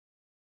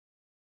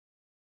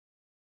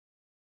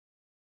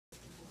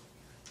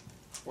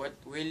What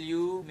will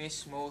you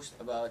miss most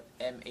about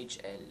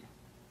MHL?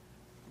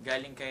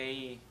 Galing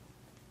kay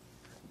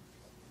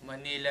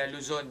Manila,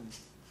 Luzon.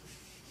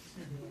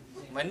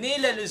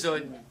 Manila,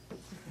 Luzon.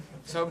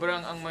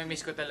 Sobrang ang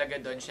may-miss ko talaga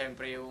doon,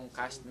 syempre yung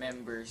cast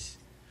members.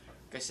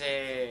 Kasi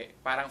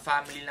parang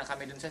family lang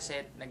kami doon sa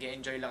set.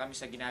 Nag-enjoy lang kami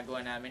sa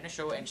ginagawa namin na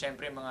show. And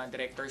syempre mga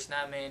directors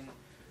namin,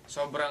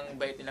 sobrang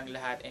bait nilang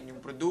lahat. And yung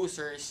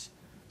producers.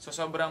 So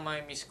sobrang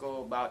may-miss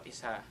ko about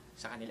isa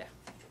sa kanila.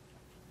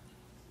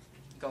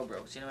 Ikaw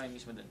bro, sino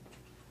may-miss mo doon?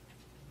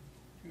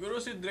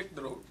 Siguro si Direk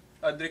Dog.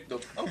 Direk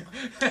Dog. Ang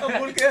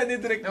cool kaya ni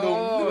Direk Dog.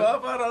 Oo.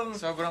 Diba? Parang...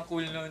 Sobrang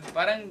cool nun.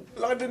 Parang...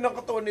 Laki din ng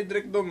katawan ni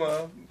Direk Dog,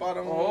 ha?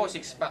 Parang... Oo,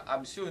 six-pack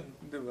abs yun.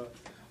 Diba?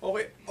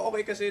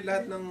 Okay kasi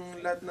lahat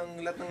ng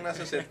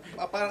nasa set,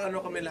 parang ano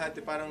kami lahat,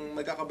 parang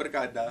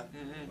magkakabarkada.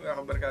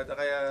 Magkakabarkada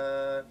kaya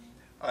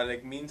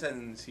like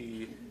minsan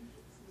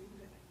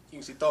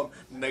yung si Tom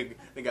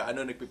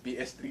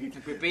nagpi-PS3,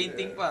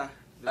 Nagpe-painting pa.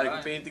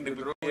 nagpe-painting,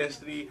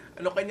 nagpe-PS3.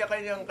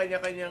 Kanya-kanyang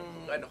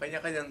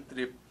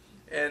trip.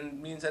 And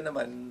minsan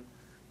naman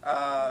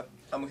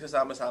ang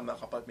magsasama-sama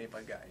kapag may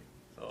pagkain.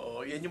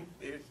 So, yun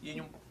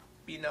yung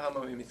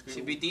pinaka-mamimiss ko.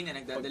 Si BT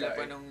na nagdadala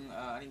pa nung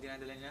anong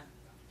dinadala niya?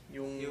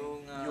 Yung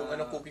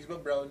cookies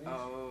ba, brownies?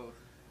 Oo.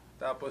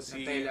 Tapos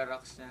si Taylor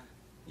Rocks na.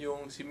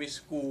 yung si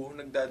Miss Ku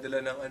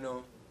nagdadala ng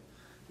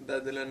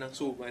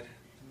suman.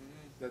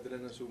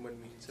 Nagdadala ng suman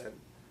minsan.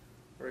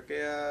 Or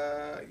kaya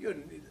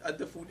yun, at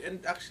the food, and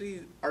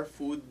actually our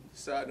food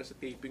sa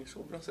taping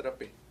sobrang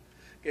sarap eh.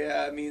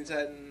 Kaya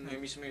minsan May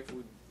miss mo yung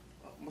food.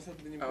 masarap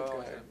din yung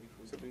pagkain.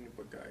 Masarap din yung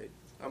pagkain.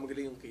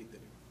 Magaling yung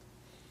catering.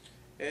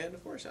 And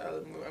of course,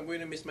 I'm going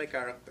to miss my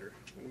character.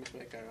 I'm going to miss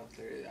my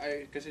character.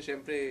 Kasi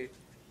syempre,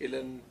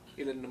 ilan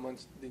na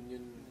months din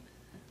yun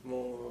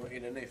mo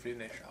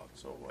finish out.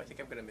 So I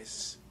think I'm gonna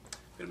miss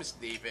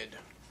David.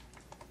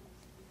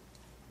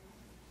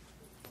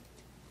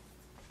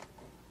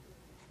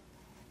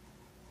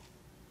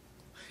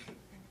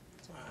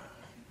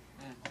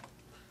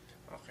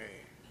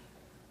 Okay.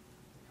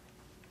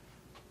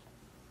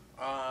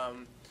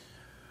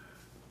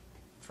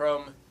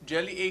 From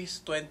Jelly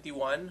Ace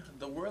 21,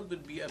 the world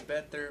would be a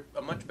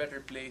much better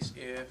place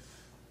if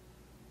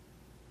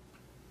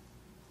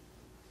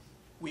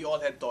we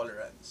all had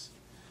tolerance.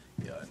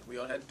 Yan. We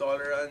all had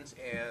tolerance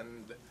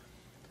and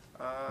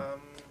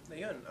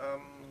ayun,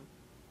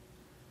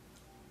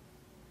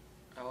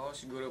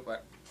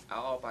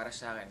 Ako para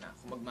sa akin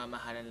kung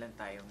magmamahalan lang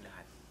tayong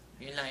lahat.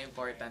 Yun lang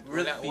important.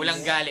 World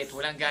Walang peace.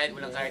 walang galit,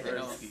 walang kahit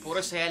ano. World peace.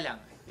 Puro saya lang.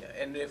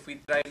 yeah, and if we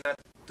try not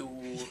to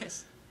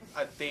Yes.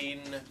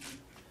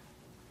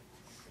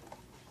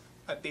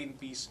 attain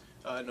peace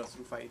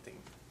through fighting.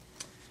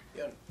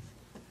 Yun.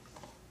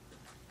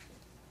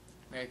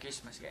 Merry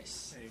Christmas,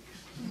 guys.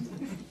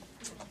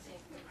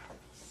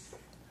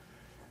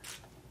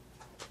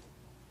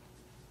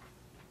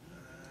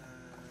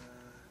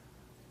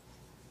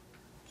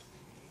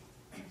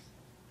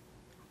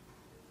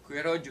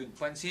 Kuya Rodjun,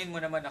 pansin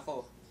mo naman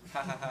ako.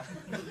 Hahaha.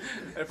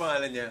 Ano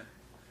pangalan niya?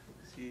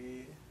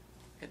 Si...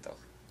 Ito.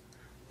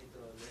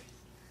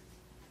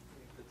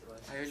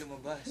 Ayaw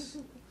lumabas.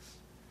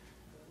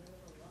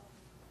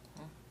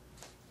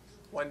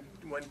 One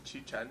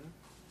Chichan.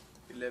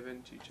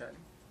 11 Chichan.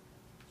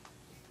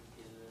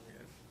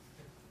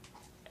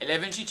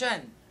 11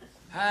 Chichan.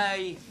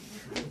 Hi.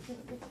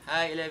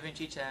 Hi, 11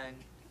 Chichan.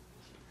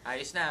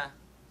 Ayos na.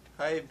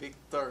 Hi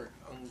Victor,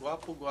 ang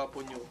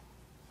gwapo-gwapo nyo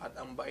at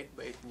ang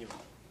bait-bait nyo.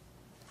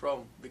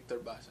 From Victor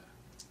Basa.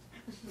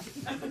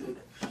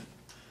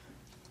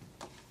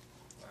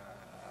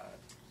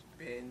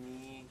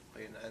 Penny,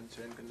 ayun,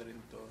 answerin ko na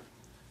rin to.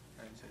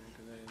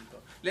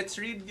 Let's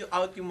read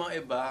out yung mga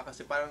iba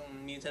kasi parang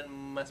minsan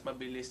mas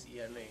mabilis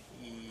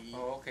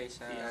Okay,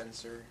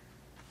 i-answer.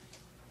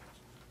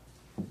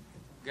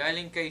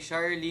 Galing kay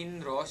Charlene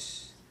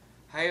Ross.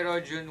 Hi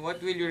Rodjun, what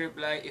will you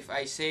reply if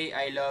I say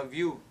I love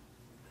you?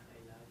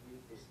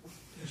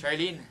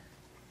 Charlene,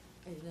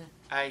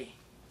 I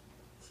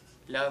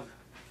love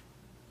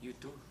you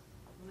too.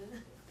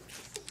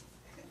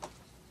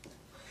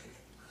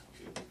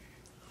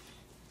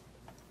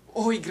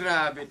 Uy,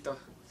 grabe to.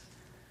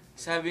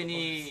 Sabi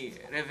ni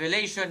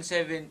Revelation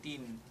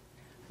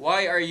 17,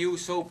 why are you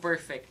so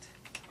perfect?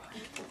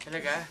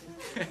 Talaga?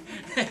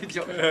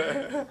 Joke.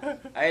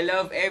 I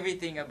love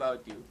everything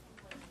about you.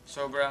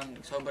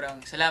 Sobrang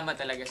salamat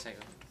talaga sa'yo.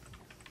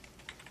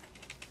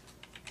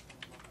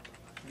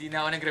 Hindi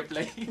na ako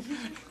nag-reply.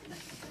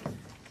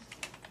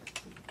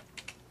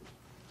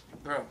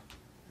 Bro,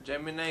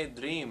 Gemini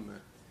Dream.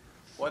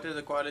 What are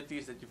the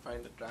qualities that you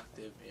find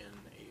attractive in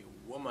a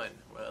woman?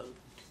 Well,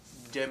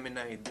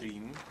 Gemini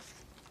Dream.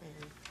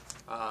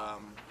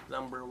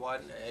 Number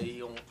one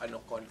ay yung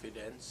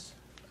confidence.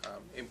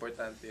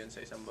 Importante yun sa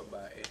isang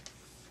babae.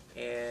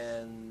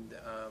 And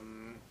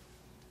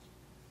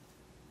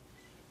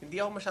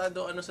hindi ako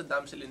masyado sa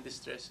damsel in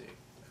distress eh.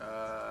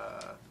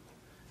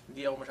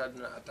 Hindi ako masyado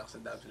na-attract sa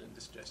damsel in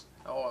distress.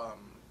 Ako,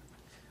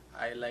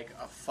 I like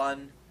a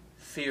fun,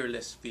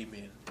 fearless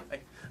female.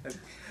 I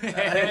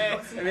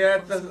mean,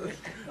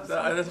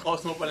 sa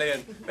Cosmo pala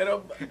yan.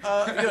 Pero,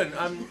 yun,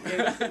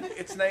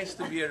 it's nice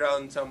to be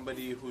around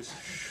somebody who's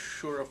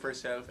sure of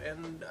herself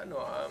and,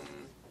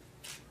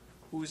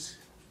 who's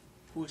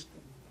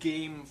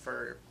game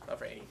for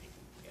anything.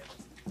 Yeah.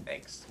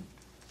 Thanks.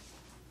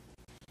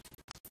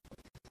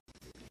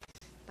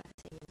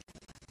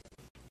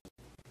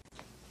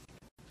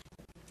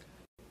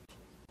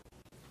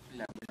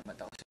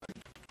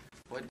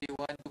 What do you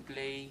want to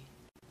play?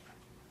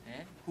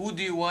 Who do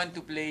you want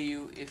to play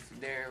you if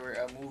there were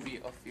a movie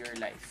of your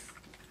life?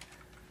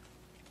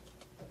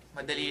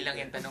 Madali lang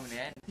yung tanong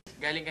na yan.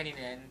 Galing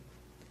kanina yan.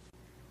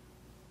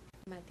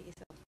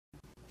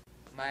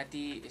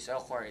 Mati is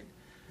awkward.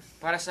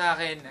 Para sa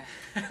akin,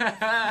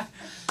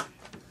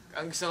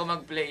 ang gusto ko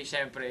mag-play,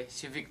 syempre,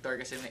 si Victor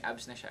kasi may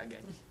abs na siya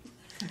agad.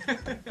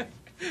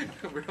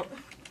 Bro.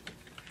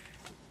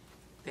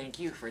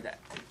 Thank you for that.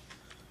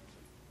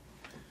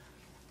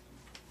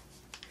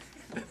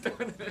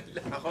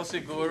 Ako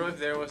siguro, if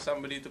there was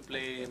somebody to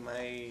play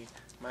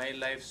my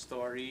life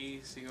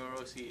story,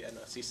 siguro si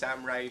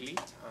Sam Riley,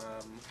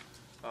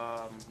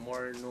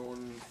 more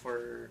known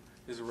for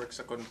his work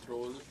sa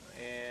Control,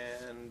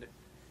 and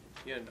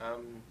yun,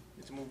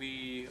 it's a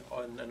movie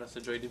on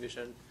sa Joy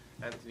Division,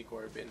 Anthony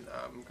Corbin,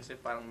 kasi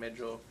parang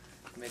medyo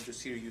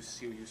serious.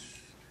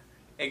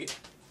 I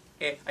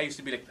used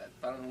to be like that,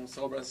 parang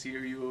sobrang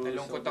serious.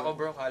 Nalungkot ako,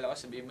 bro, kala ko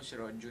sabihin mo si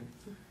Rodjun.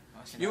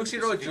 Yung si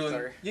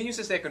Rodjun, yun yung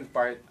sa second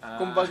part.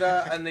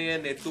 Kumbaga,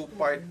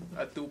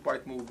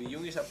 two-part movie.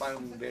 Yung isa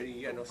parang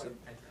very,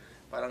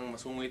 parang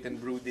masungit and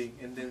brooding.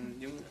 And then,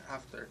 yung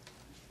after,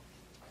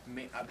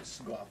 may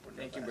abs guwapo.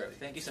 Thank you, bro.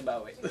 Thank you sa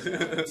bawi.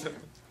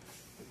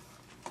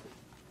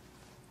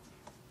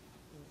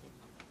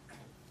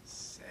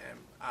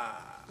 Sam,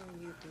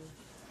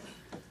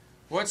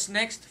 What's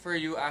next for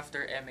you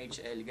after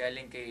MHL?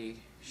 Galing kay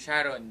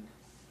Sharon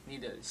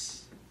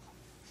Needles.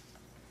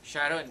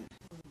 Sharon,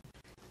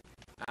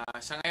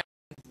 sa ngayon,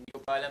 hindi ko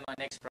pa alam ang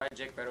next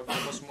project, pero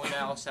focus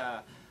muna ako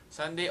sa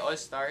Sunday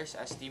All-Stars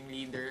as team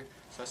leader.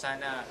 So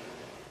sana,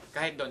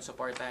 kahit doon,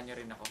 supportahan nyo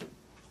rin ako.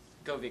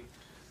 Ikaw, Vic.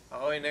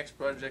 Ako, yung next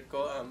project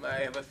ko,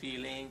 I have a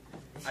feeling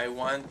I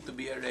want to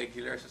be a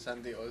regular sa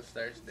Sunday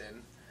All-Stars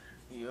din.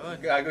 Yun.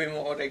 Gagawin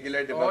mo ko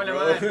regular, di ba, Oo, bro?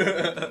 naman.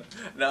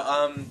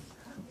 Na,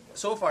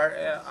 so far,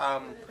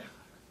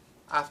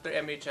 after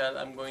MHL,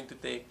 I'm going to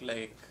take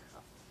like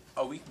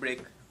a week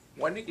break.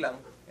 1 week lang.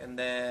 And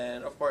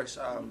then, of course,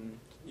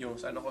 yung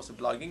sa sa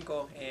vlogging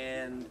ko,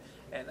 and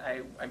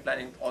I'm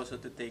planning also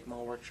to take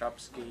mga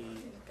workshops kay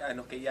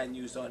Yan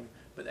Yuzon,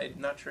 but I'm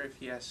not sure if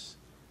he has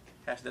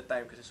the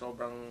time kasi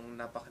sobrang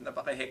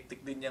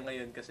napaka-hectic din niya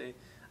ngayon kasi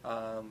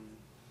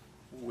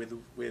with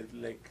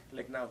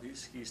like now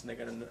he's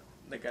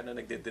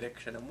nagde-direct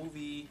siya ng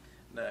movie,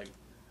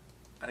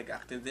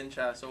 nag-active din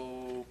siya, so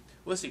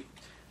we'll see.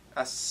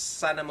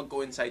 Sana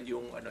mag-coincide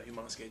yung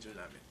mga schedule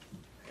namin.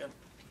 Ayun.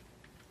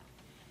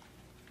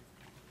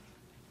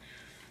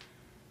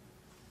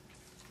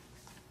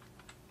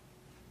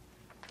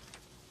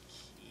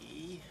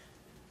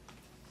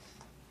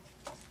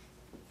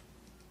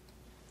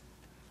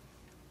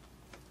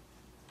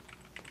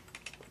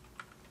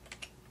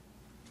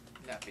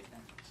 Lapit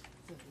na.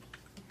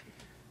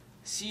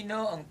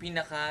 Sino ang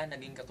pinaka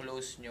naging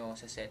ka-close nyo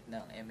sa set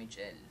ng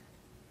MHL?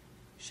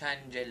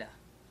 Shangela.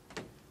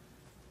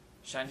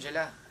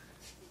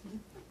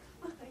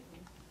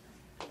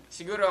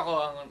 Siguro ako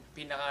ang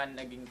pinaka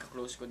naging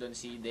ka-close ko doon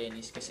si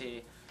Dennis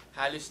kasi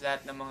halos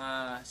lahat ng mga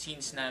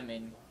scenes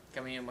namin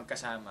kami yung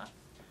magkasama.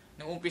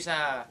 Nung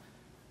umpisa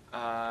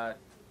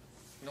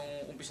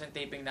ng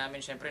taping namin,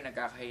 syempre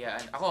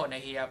nagkakahiyaan. Ako,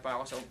 nahihiya pa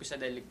ako sa umpisa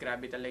dahil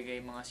grabe talaga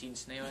yung mga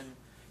scenes na yun.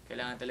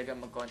 Kailangan talaga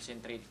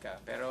mag-concentrate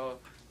ka. Pero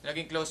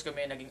naging close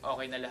kami, naging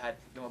okay na lahat,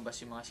 lumabas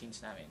yung mga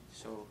scenes namin.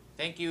 So,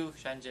 thank you,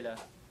 Shangela.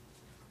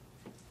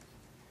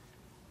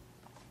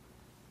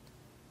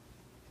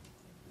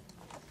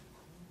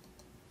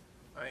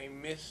 I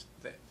missed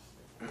that.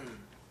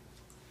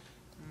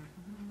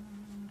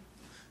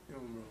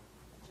 Yun, bro.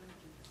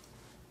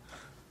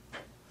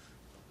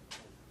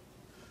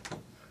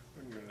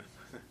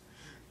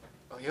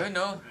 Oh, yun,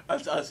 no?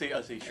 I'll say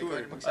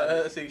sure. Ikaw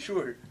I'll say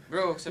sure.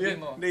 Bro, sabihin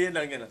mo. Hindi, yan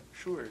lang.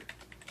 Sure.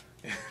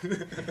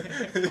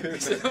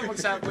 Gusto mo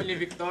mag-sample ni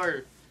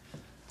Victor.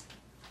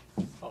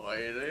 Okay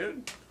na yun.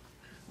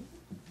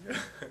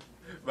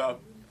 Bob.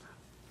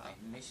 I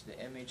miss the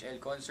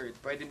MHL concert.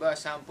 Pwede ba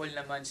sample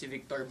naman si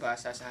Victor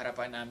Basa sa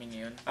harapan namin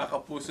ngayon?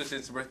 Kapuso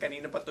since birth.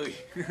 Kanina pa to eh.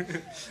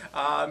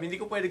 Hindi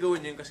ko pwede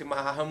gawin yun kasi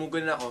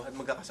mahahamugan ako at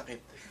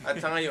magkakasakit.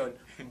 At sa ngayon,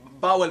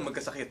 bawal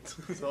magkasakit.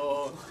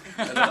 So,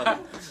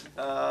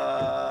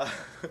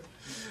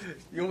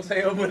 yung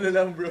sayo mo na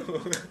lang, bro.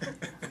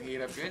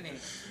 Mahirap yun eh.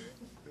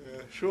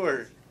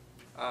 Sure.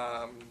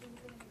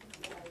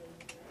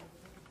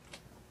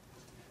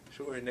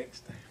 Sure,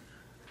 next time.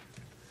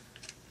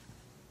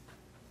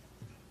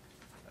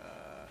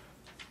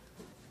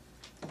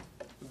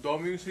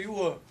 Dami yung sayo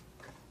ah.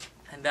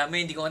 Ang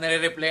dami, hindi ko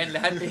nare-replyan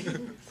lahat eh.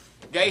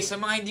 Guys, sa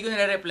mga hindi ko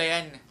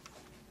nare-replyan,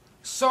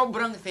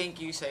 sobrang thank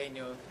you sa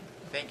inyo.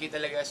 Thank you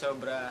talaga,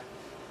 sobra.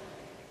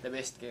 The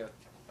best kayo.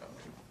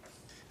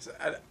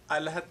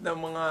 Lahat ng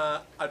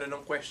mga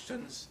ng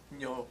questions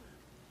nyo,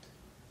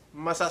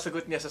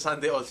 masasagot niya sa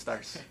Sunday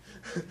All-Stars.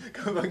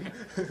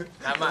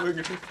 Tama.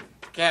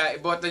 Kaya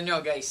iboto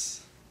nyo,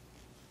 guys.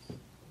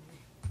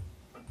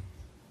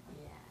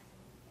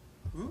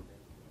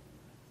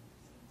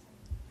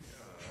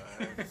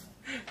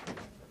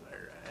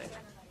 Alright.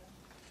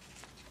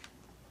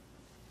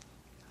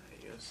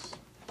 Ayos.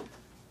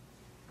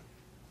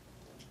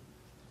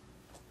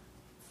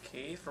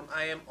 Okay, from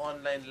I Am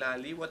Online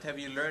Lali, what have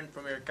you learned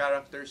from your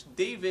characters,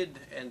 David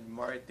and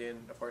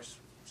Martin? Of course,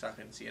 sa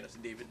akin, si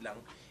David lang.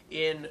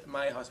 In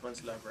My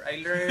Husband's Lover. I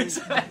learned...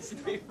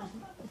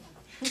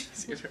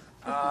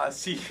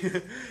 si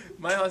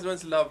My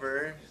Husband's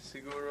Lover,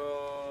 siguro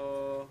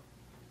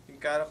yung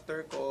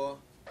character ko,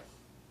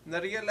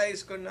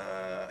 na-realize ko na,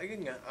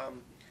 yun nga,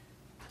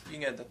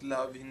 that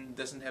love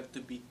doesn't have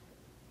to be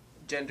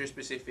gender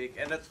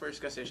specific. And at first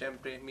kasi,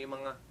 syempre,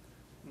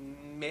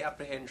 may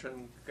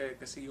apprehension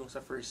kasi yung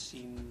sa first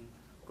scene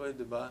ko,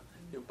 di ba?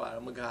 Yung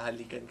parang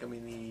maghahalikan kami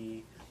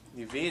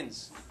ni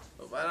Vince.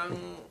 So, parang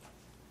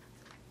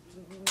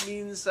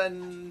minsan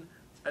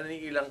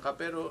ilang ka,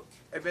 pero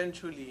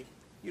eventually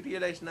you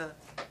realize na,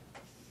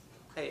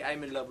 hey,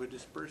 I'm in love with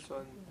this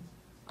person,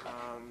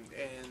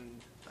 and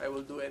I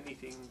will do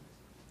anything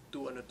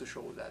to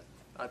show that,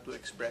 to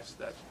express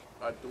that,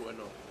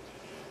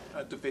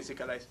 to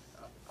physicalize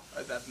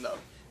that love.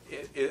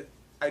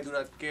 I do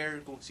not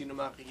care kung sino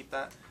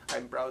makikita.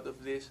 I'm proud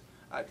of this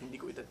at hindi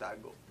ko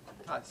itatago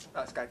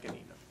as kahit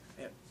kanino.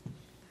 Ayan.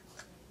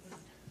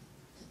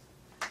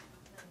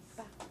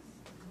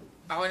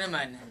 Ako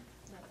naman,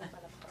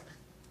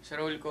 sa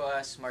role ko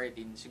as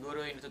Martin,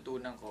 siguro yung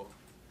natutunan ko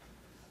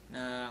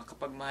na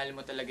kapag mahal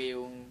mo talaga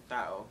yung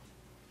tao,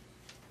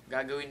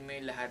 gagawin mo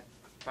yung lahat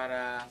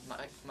para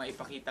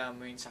maipakita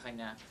mo yun sa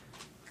kanya.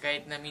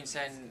 Kahit na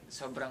minsan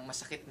sobrang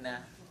masakit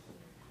na,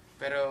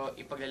 pero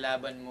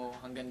ipaglalaban mo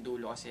hanggang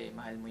dulo kasi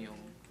mahal mo yung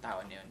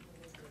tao na yun.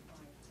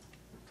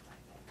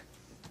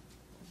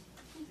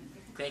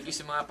 Thank you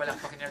sa mga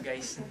palakpak niyo,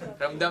 guys.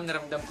 Ramdam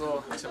na ramdam ko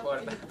ang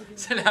suporta.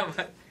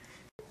 Salamat.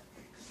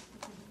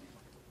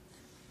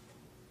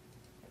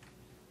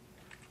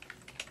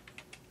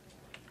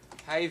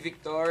 Hi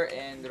Victor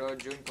and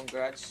Rodjun,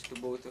 congrats to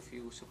both of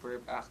you.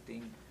 Superb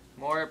acting.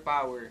 More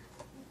power.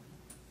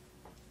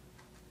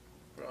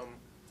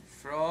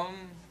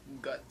 From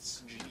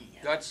Guts G.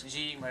 Guts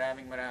G,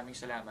 maraming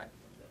salamat.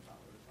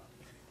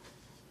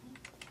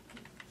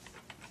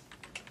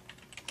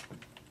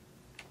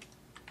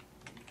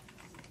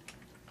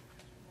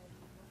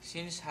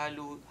 Since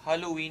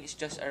Halloween is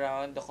just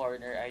around the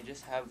corner, I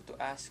just have to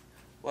ask,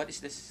 what is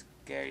the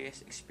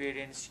scariest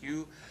experience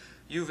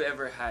you've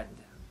ever had?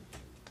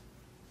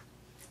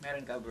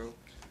 Meron ka, bro?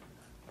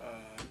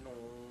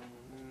 Nung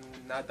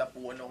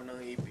natapuan ako ng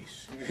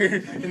apis.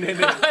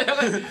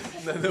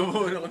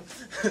 Natapuan ako.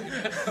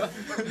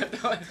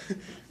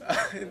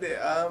 Hindi,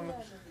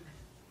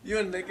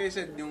 yun, like I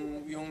said,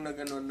 yung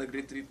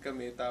nag-retreat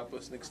kami,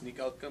 tapos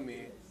nag-sneak out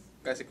kami,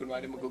 kasi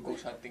kunwari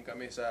mag-ghost hunting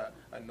kami sa,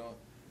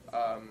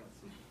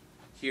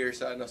 here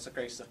sa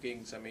Christ the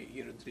King, sa may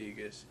E.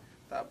 Rodriguez.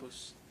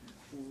 Tapos,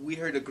 we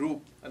heard a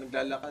group na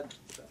naglalakad.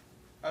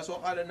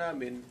 So, akala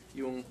namin,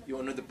 yung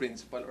the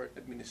principal or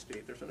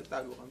administrator, so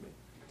nagtago kami.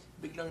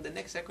 Biglang, the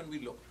next second we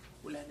look,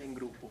 wala na yung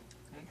grupo.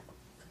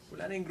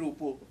 Wala na yung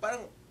grupo.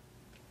 Parang,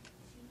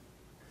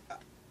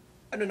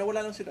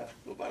 nawala lang sila.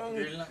 So, parang,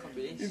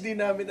 hindi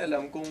namin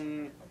alam kung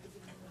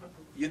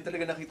yun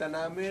talaga nakita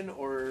namin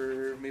or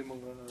may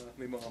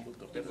mga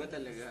multo. Pero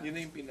talaga. Yun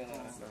na yung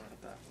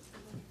nakakatakot.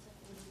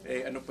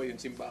 Ano pa yun?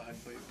 Simbahan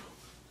pa yun.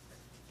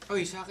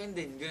 Uy, sa akin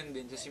din, ganoon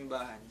din, sa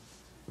simbahan.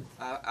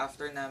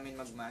 After namin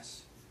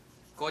mag-mass,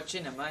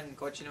 kotse naman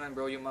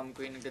bro, yung mom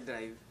ko yung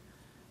nagda-drive.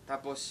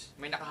 Tapos,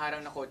 may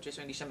nakaharang na kotse,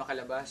 so hindi siya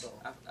makalabas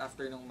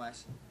after nung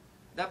mass.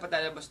 Dapat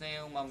lalabas na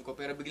yung mom ko,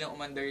 pero biglang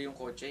umandar yung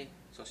kotse.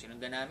 So,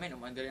 sinundan namin,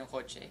 umandar yung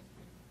kotse.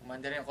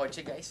 Umandar yung kotse,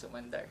 guys,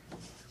 umandar.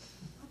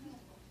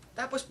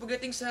 Tapos,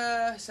 pagdating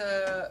sa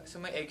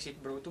may exit,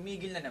 bro,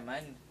 tumigil na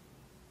naman.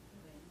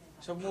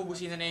 So,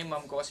 bumubusin na yung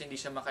mom ko kasi hindi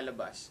siya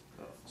makalabas.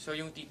 So,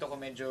 yung tito ko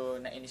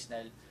medyo nainis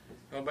na.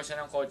 Lumabas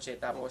siya ng kotse,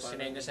 tapos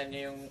sinenyasan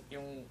niya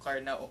yung car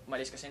na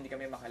umalis kasi hindi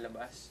kami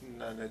makalabas.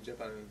 Nandiyan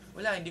parang...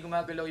 Wala, hindi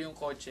gumagalaw yung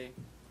kotse.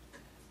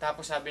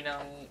 Tapos sabi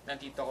ng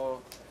tito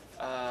ko,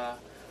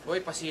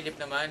 boy, pasilip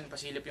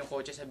yung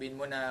kotse, sabihin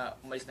mo na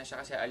umalis na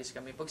siya kasi alis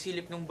kami. Pag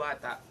silip nung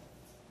bata,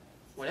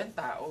 walang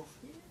tao.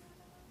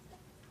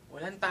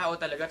 Walang tao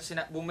talaga. Tapos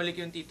bumalik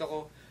yung tito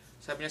ko,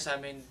 sabi niya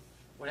sa amin,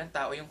 walang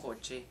tao yung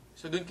kotse.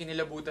 So doon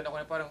kinilabutan ako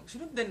na parang,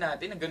 sinundan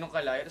natin, na ganun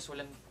kalaya, tapos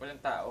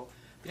walang tao.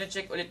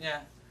 Pina-check ulit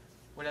niya,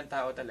 walang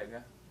tao talaga.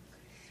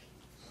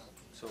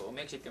 So,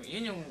 umexit kami.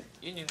 Yun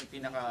yung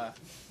pinaka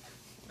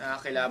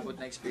nakakilabot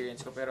na experience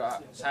ko. Pero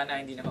sana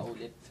hindi na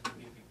maulit.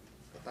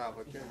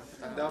 Takot yun.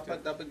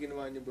 Dapat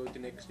ginawa niyo bro,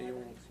 tinext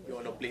niyo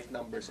yung plate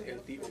number sa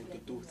LTO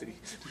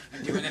 223.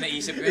 Hindi ko na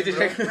naisip yun,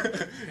 bro.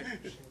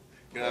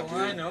 Grabe Oo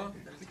nga, yun. no?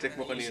 Check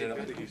mo kanina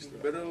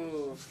nakarehistro. Pero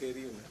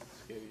scary yun.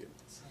 Scary yun.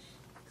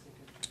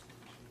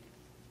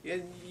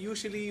 Yan,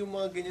 usually yung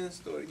mga ganyan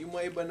story, yung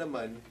mga iba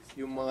naman,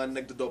 yung mga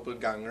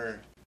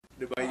nagdo-doppelganger.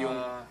 Diba? Yung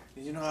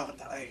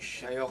nakakatakot. Ay,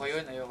 shit. Ayoko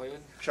yun.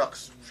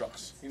 Shocks.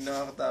 Yung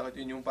nakakatakot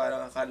yun, yung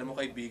parang akala mo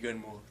kaibigan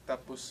mo.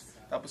 Tapos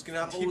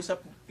kinakausap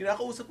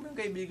mo yung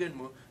kaibigan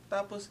mo.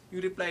 Tapos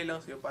yung reply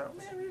lang sa'yo, parang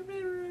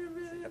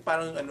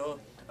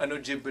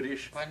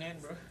gibberish. Paano yan,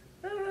 bro?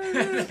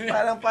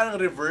 parang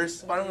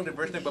reverse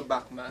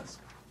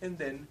nagba-backmask. And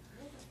then,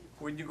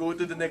 when you go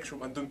to the next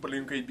room, andun pala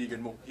yung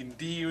kaibigan mo.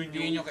 Hindi yung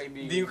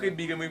kaibigan. Hindi yung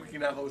kaibigan mo yung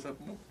kinakausap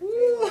mo.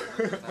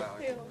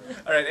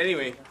 Alright,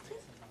 anyway.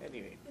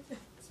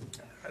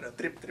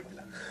 Trip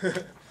lang.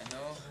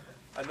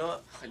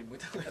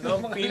 Kalimutan ko. Ano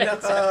ang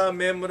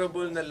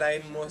pinaka-memorable na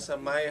line mo sa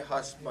My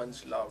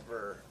Husband's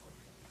Lover?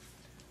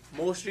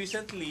 Most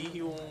recently,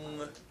 yung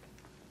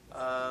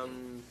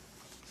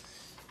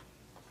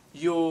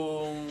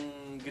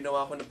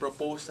ginawa ko na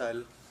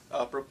proposal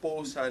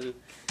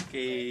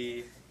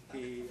kay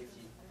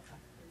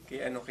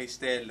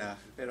Stella,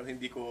 pero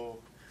hindi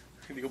ko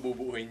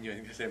bubuuin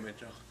yun kasi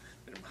medyo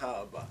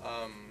mahaba.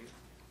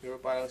 Pero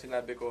parang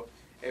sinabi ko,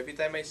 every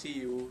time I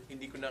see you,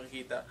 hindi ko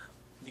nakikita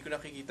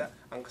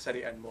ang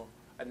kasarian mo.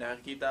 At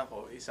nakikita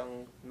ko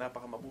isang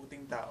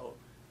napakamabuting tao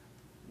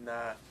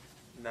na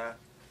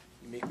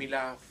make me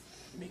laugh,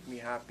 make me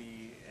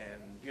happy,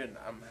 and yun,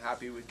 I'm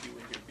happy with you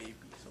and your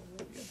baby. So,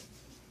 yun.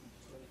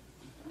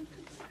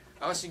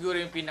 Ako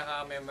siguro yung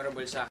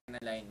pinaka-memorable sa akin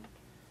na line,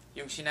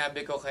 yung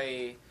sinabi ko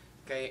kay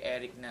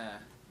Eric na,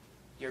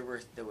 you're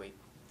worth the wait.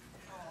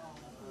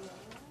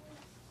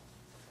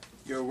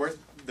 You're worth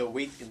the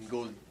weight in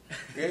gold.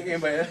 Ganyan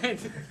ba yan?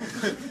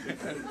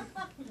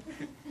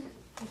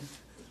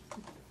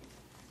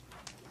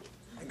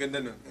 Ang ganda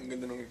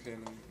nung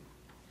eksena.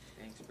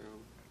 Thanks, bro.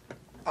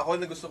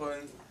 Ako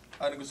nagustuhan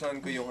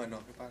ko yung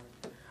parang,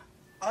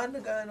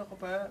 nag-ano ka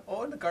pa?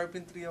 Oo,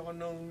 nag-carpentry ako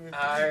nung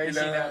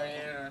Sina.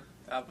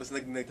 Tapos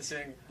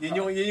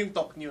yun yung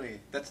talk nyo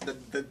eh. That's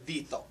the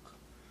D-talk.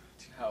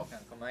 Hawak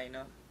ng kamay,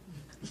 no?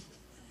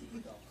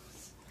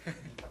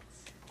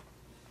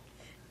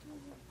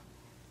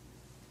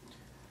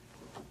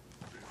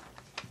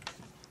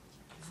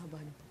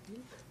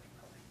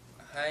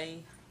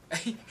 Hi.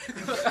 Ay,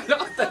 akala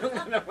ko tanong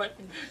na naman.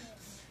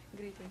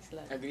 Greetings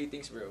lang.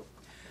 Greetings, bro.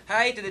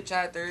 Hi to the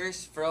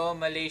chatters from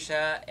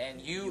Malaysia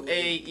and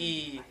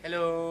UAE.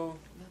 Hello.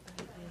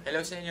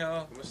 Hello sa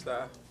inyo.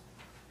 Kumusta?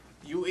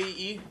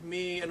 UAE,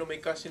 may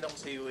cousin ako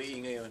sa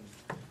UAE ngayon.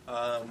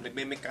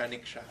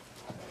 Nagme-mechanic siya.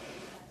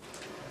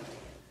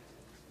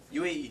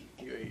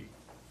 UAE.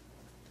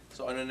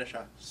 So ano na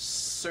siya?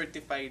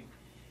 Certified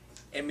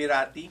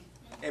Emirati?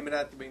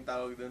 Emirati ba yung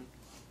tawag doon?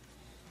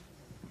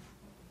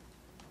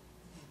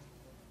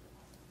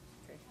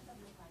 Okay.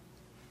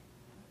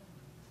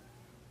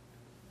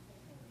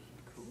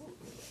 Cool.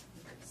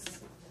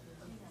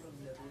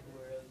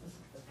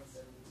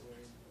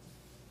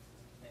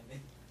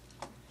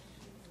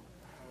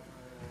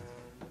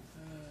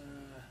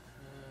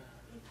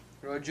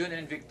 Rodjun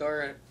and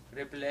Victor,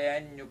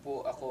 replyan nyo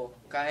po ako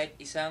kahit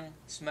isang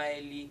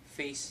smiley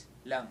face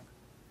lang.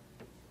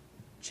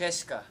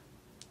 Cheska.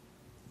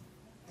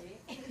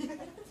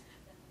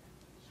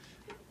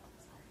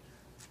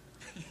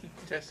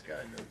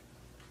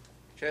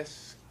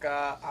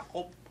 Cheska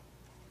akop.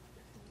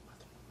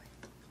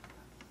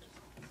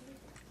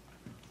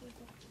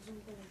 Zoom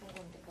ko lang po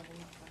konti para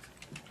makapasok.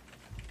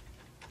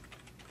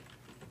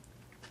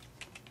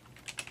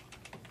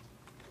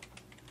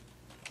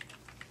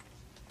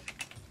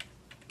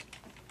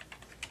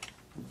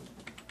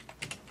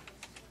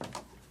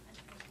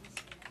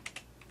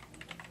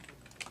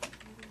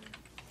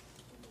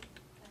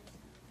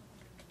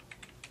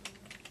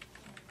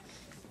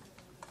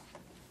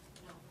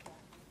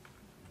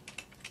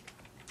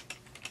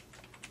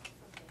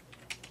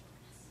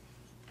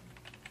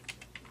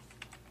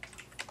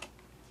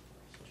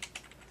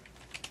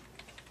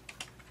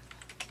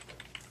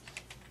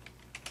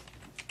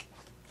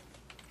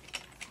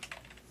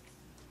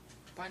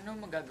 Paano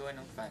magagawa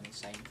ng fan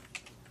sign?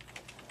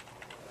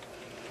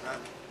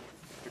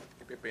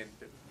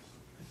 Ipipente.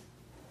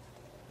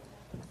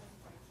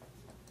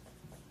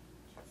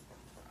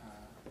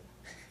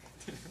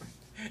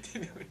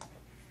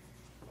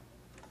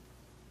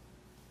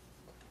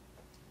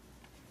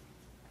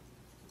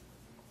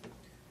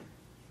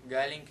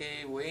 Galing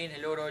kay Wayne.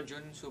 Hello,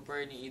 Rodjun.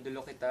 Super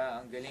ni-idolo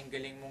kita. Ang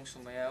galing-galing mong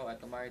sumayaw at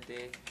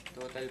umarte.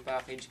 Total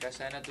package ka.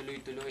 Sana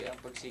tuloy-tuloy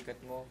ang pagsikat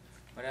mo.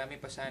 Marami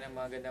pa sana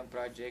mga gandang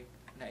project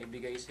na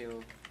ibigay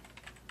sa'yo.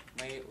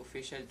 May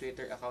official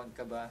Twitter account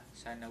ka ba?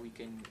 Sana we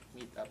can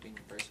meet up in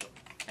person.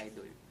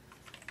 Idol.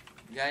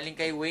 Galing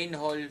kay Wayne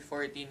Hall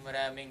 14.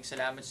 Maraming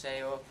salamat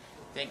sa'yo.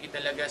 Thank you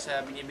talaga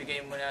sa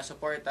binibigay mo na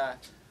suporta.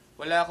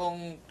 Wala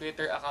akong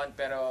Twitter account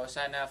pero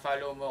sana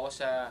follow mo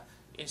ako sa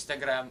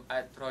Instagram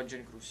at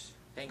Rodjun Cruz.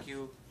 Thank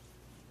you.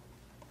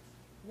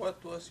 What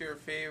was your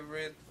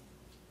favorite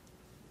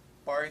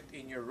part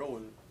in your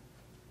role?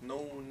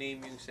 No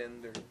name yung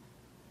sender.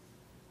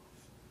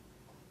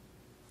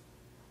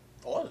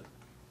 All.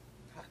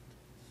 Lahat.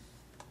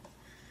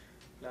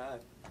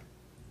 Lahat.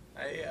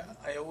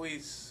 I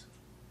always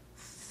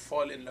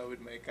fall in love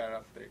with my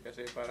character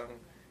kasi parang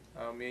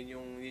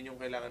yun yung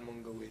kailangan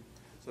mong gawin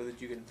so that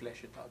you can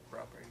flesh it out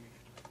properly.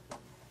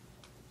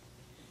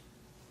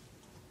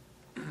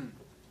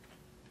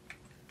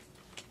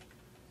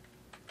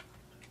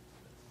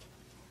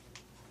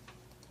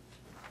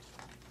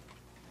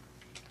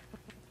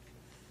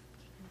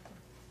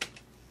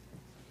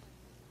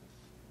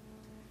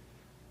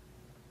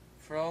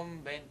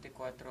 From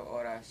 24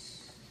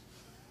 oras.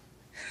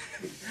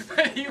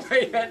 Ano ba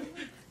yan?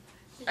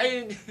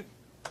 Ay,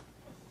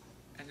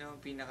 ano ang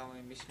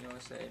pinaka-miss nyo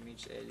sa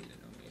MHL?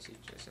 Anong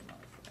message nyo sa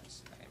mga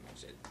fans ng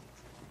MHL?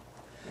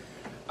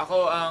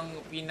 Ako,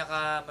 ang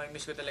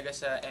pinaka-miss ko talaga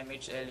sa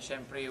MHL,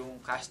 syempre yung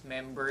cast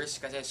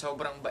members. Kasi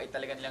sobrang bait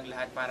talaga nilang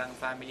lahat. Parang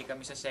family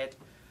kami sa set.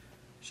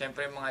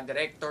 Syempre yung mga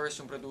directors,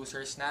 yung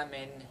producers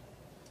namin.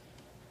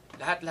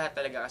 Lahat-lahat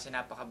talaga kasi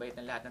napakabait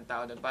ng lahat ng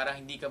tao doon. Parang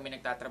hindi kami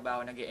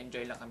nagtatrabaho,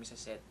 nag-e-enjoy lang kami sa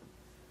set.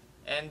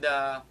 And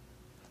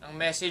ang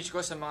message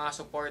ko sa mga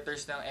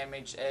supporters ng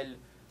MHL,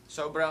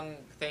 sobrang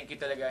thank you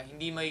talaga.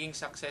 Hindi magiging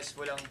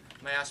successful ang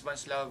My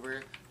Husband's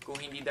Lover kung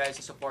hindi dahil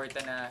sa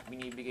suporta na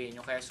binibigay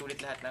nyo. Kaya sulit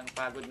lahat ng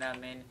pagod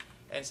namin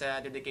and sa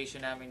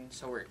dedication namin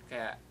sa work.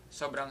 Kaya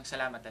sobrang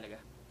salamat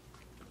talaga.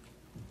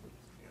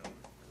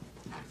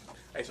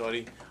 Ay,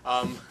 sorry.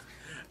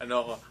 Ano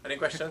ako? Ano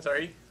yung question?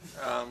 Sorry.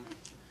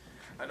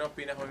 Ano ang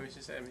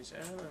pinaka-miss sa MHL?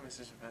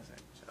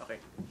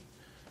 Okay.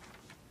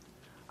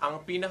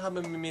 Ang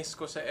pinaka-miss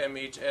ko sa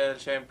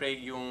MHL, syempre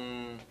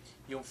yung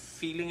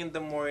feeling in the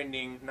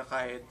morning na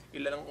kahit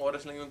ilang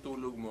oras lang yung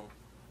tulog mo,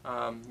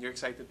 you're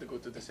excited to go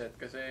to the set.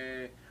 Kasi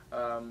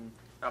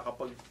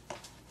kapag,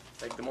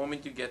 like the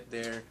moment you get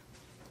there,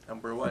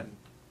 number one,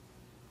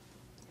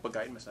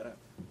 pagkain masarap.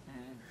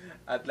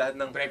 At lahat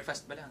ng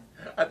Breakfast ba lang?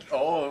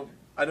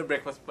 At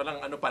breakfast pa lang,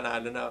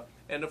 panalo na.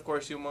 And of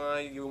course, yung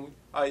mga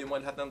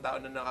lahat ng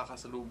tao na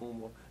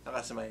nakakasalubong mo,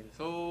 nakasmile.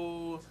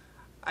 So,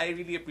 I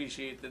really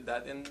appreciated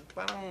that. And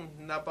parang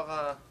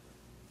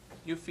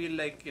you feel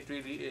like it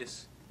really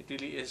is,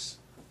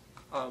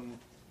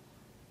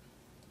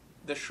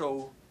 the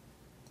show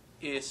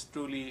is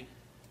truly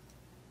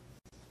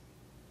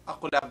a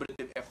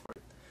collaborative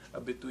effort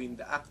between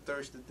the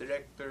actors, the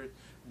director,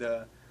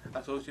 the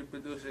associate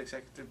producer,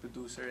 executive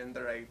producer, and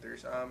the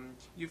writers.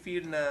 You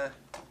feel na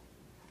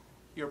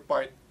you're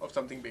part of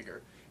something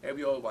bigger. And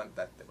we all want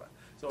that, diba?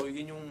 So,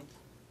 yun yung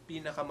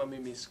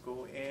pinaka-mamimiss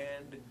ko.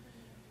 And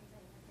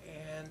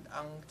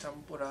ang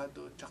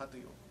champurado tsaka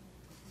tuyo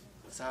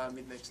sa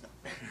midnight snack.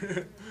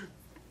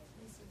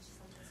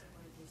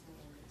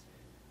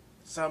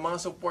 Sa mga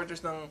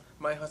supporters ng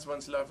My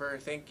Husband's Lover,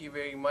 thank you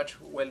very much.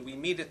 Well, we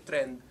made it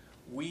trend.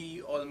 We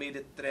all made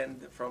it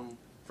trend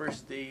from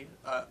first day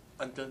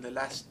until the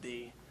last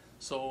day.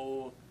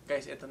 So,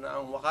 guys, ito na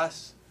ang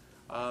wakas.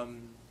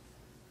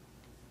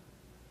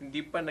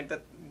 Hindi pa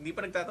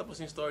nagtatapos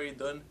yung story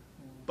doon,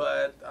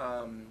 but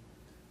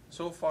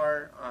so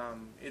far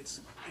it's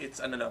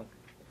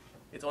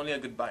only a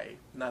goodbye,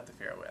 not a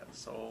farewell.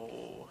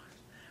 So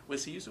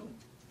we'll see you soon.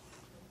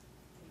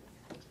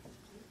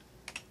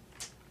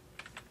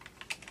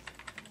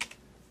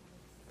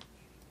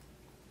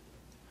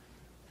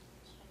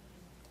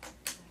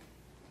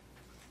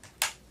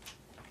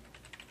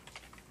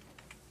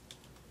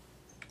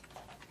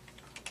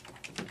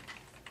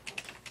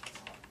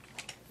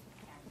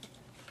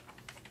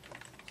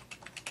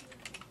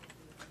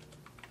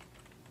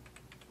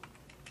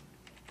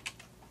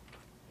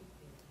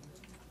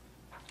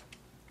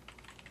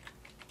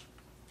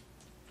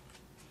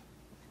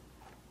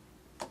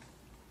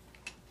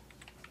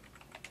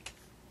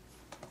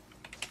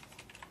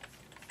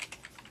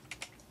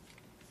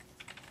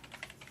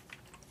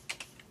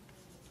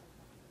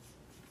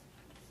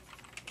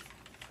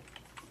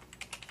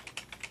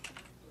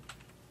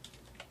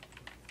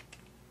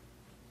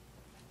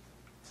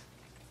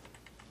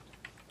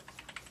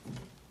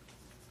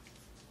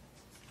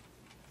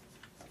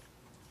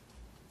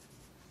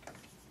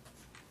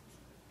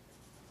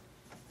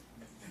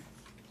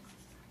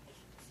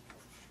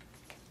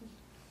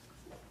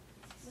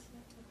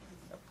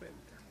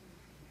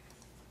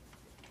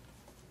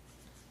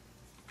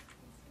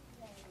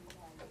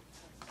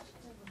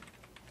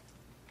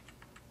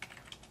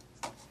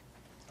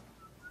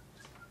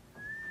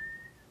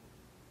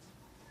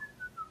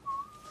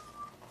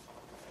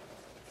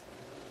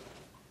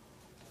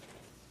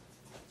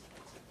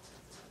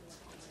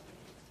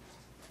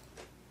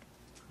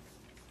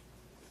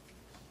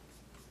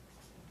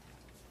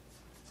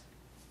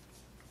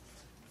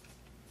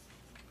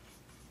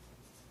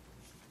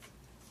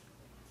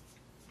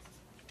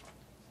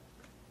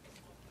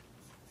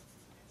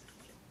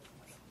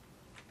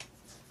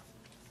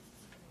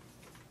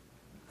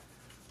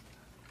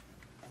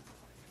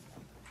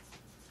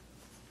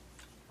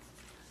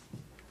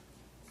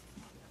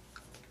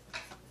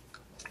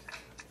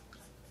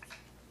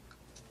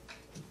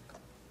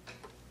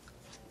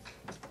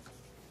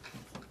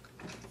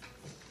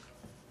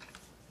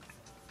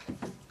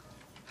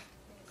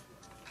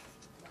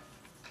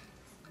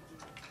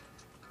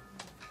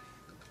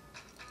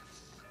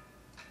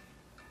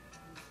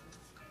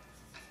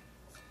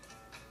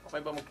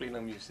 Okay ba mag-play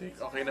ng music?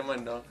 Okay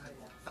naman, no?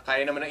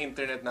 Kaya naman ng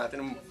internet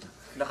natin.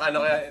 Naka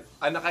ano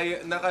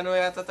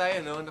yata tayo,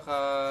 no?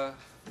 Naka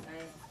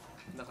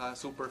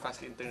super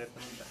fast internet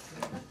naman tayo.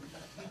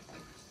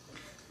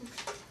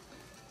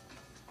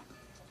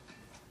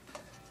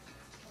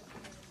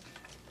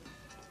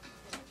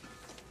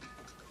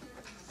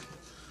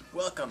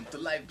 Welcome to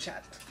live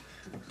chat.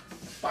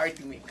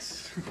 Party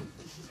mix.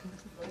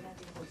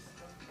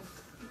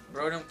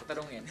 Bro, nung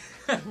patarong yan.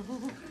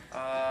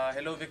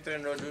 Hello Victor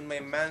and Rodjun,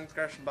 may man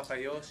crush ba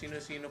kayo?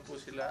 Sino-sino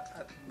po sila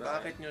at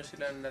bakit nyo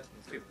sila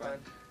natripan?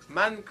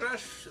 Man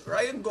crush,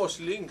 Ryan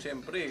Gosling,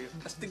 siyempre.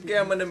 Astig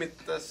kaya manamit.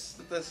 Tas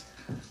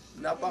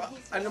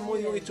ano mo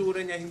yung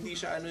itsura niya, hindi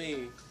siya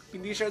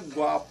hindi siya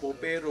gwapo,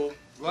 pero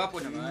Gwapo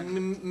naman.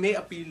 may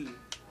appeal.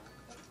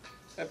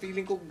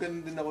 Feeling ko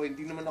ganun din ako,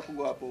 hindi naman ako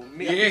gwapo.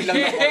 May appeal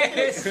lang ako.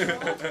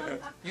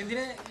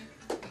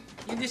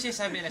 Yun din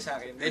sinasabi nila sa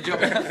akin. De,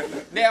 joke lang.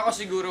 Hindi, ako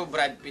siguro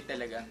Brad Pitt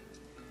talaga.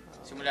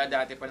 Simula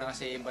dati pa lang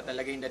kasi iba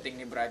talaga yung dating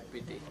ni Brad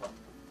Pitt eh.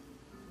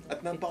 At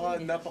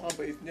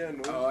napakabait niya,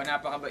 no? Oo,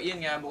 napakabait.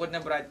 Yun nga, bukod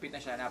na Brad Pitt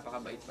na siya,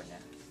 napakabait pa niya.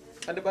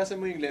 Ano basa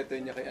mo yung letter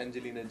niya kay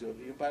Angelina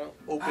Jolie? Yung parang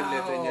open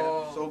letter niya.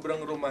 Oo.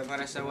 Sobrang romantic.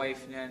 Para sa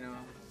wife niya,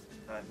 no?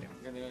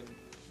 Ganun.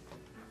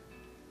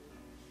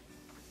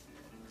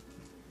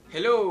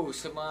 Hello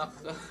sa mga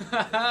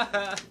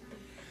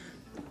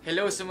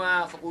Hello sa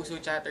mga kapuso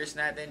chatters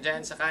natin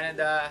dyan sa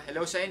Canada.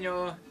 Hello sa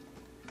inyo.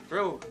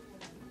 Bro.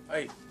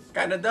 Ay,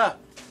 Canada.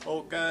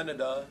 Oh,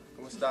 Canada.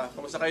 Kumusta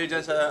kayo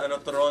dyan sa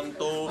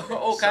Toronto?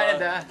 Oh,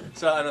 Canada.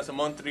 Sa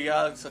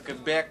Montreal, sa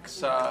Quebec,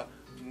 sa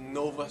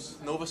Nova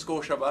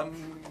Scotia ba?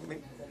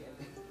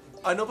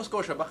 Nova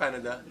Scotia ba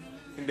Canada?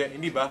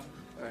 Hindi ba?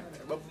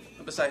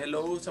 Basta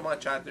hello sa mga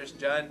chatters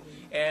dyan.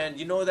 And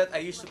you know that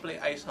I used to play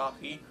ice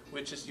hockey,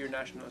 which is your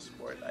national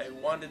sport. I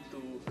wanted to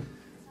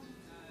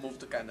move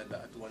to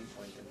Canada at one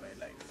point in my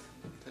life.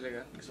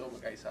 Talaga? Gusto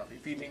ko mag-ice hockey.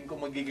 Feeling ko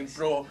magiging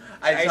pro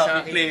ice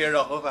hockey player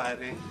ako,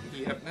 pare.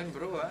 Hirap nun,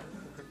 bro, ha?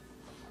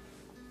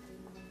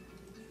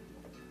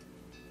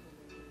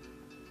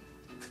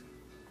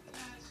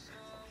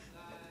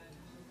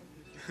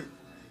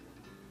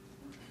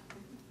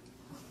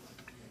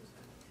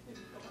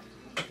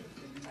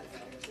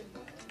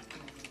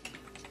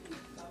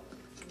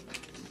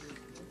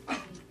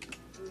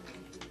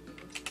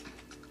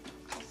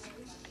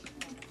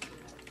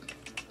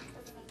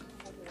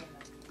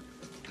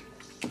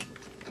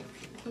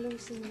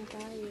 Closing na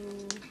tayo.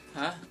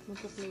 Ha?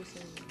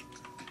 Magka-closing.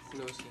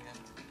 Closing na.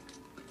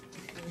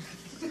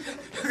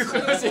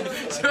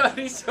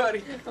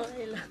 Sorry.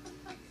 Okay lang.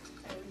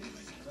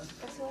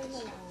 Kasual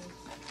na lang.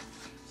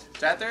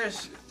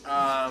 Chatters,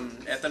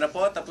 eto na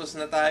po, tapos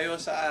na tayo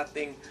sa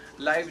ating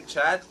live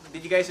chat.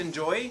 Did you guys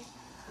enjoy?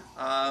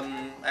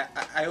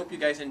 I hope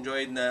you guys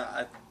enjoyed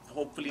na at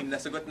hopefully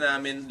nasagot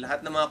namin lahat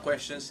ng mga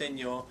questions sa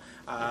inyo.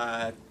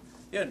 At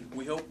yun,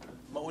 we hope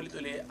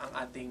maulit-uli ang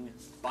ating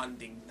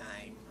bonding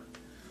time.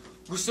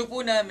 Gusto po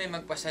namin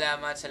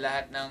magpasalamat sa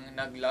lahat ng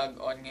nag-log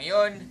on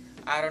ngayon,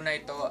 araw na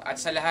ito, at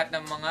sa lahat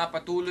ng mga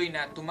patuloy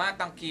na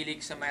tumatangkilik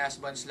sa My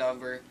Husband's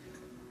Lover.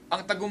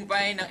 Ang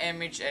tagumpay ng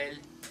MHL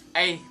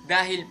ay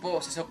dahil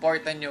po sa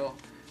suporta nyo.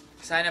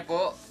 Sana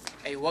po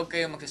ay huwag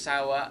kayong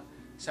magsasawa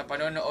sa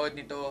panonood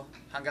nito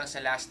hanggang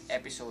sa last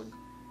episode.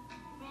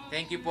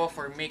 Thank you po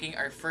for making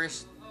our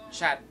first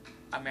chat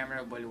a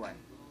memorable one.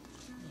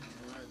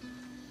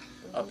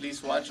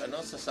 Please watch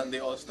sa Sunday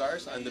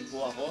All-Stars. Andun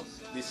po ako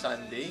this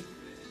Sunday.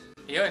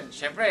 Yun,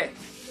 syempre,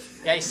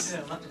 guys,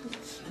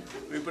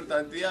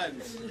 Importante yan.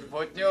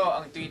 vote nyo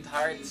ang tweet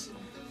hearts.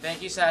 Thank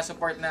you sa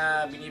support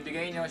na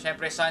binibigay nyo.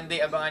 Syempre,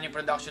 Sunday, abangan yung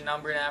production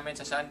number namin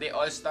sa Sunday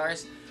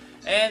All-Stars.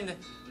 And,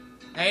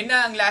 ngayon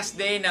na ang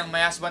last day ng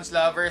My Husband's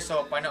Lover.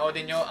 So,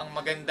 panoodin nyo ang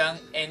magandang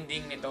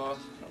ending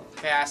nito.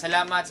 Kaya,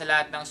 salamat sa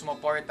lahat ng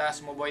sumuporta,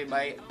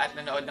 sumuboybay, at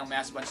nanood ng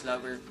My Husband's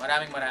Lover.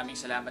 Maraming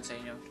salamat sa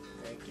inyo.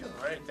 Thank you.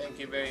 Alright, thank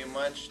you very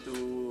much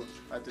to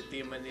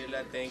Team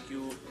Manila. Thank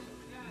you.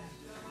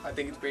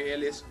 Thank you to Perry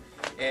Ellis.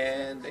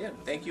 And ayun,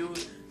 thank you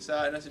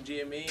sa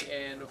GMA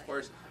and of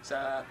course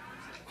sa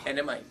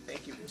NMI.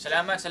 Thank you.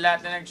 Salamat sa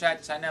lahat na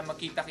nag-chat. Sana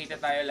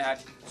makita-kita tayo lahat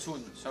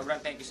soon.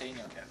 Sobrang thank you sa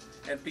inyo. Yeah.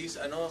 And please,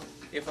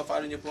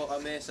 i-follow niyo po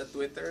kami sa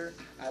Twitter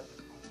at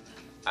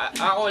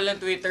ako lang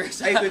Twitter.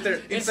 Ay, Twitter.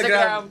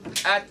 Instagram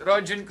at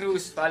Rodjun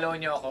Cruz. Follow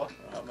niyo ako.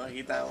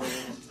 Makikita ko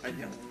yung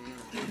kanyang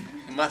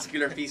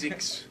muscular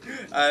physics.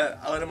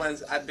 Ako naman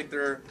at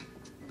Victor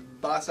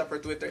Basa for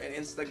Twitter and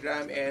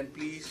Instagram. And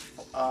please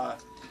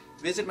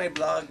visit my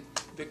blog,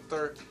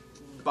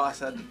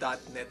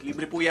 victorbasa.net.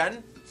 Libre po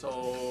yan.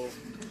 So,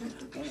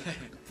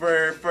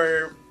 for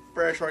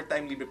a short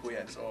time, libre po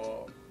yan.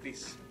 So,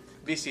 please,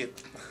 visit.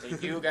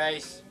 Thank you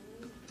guys.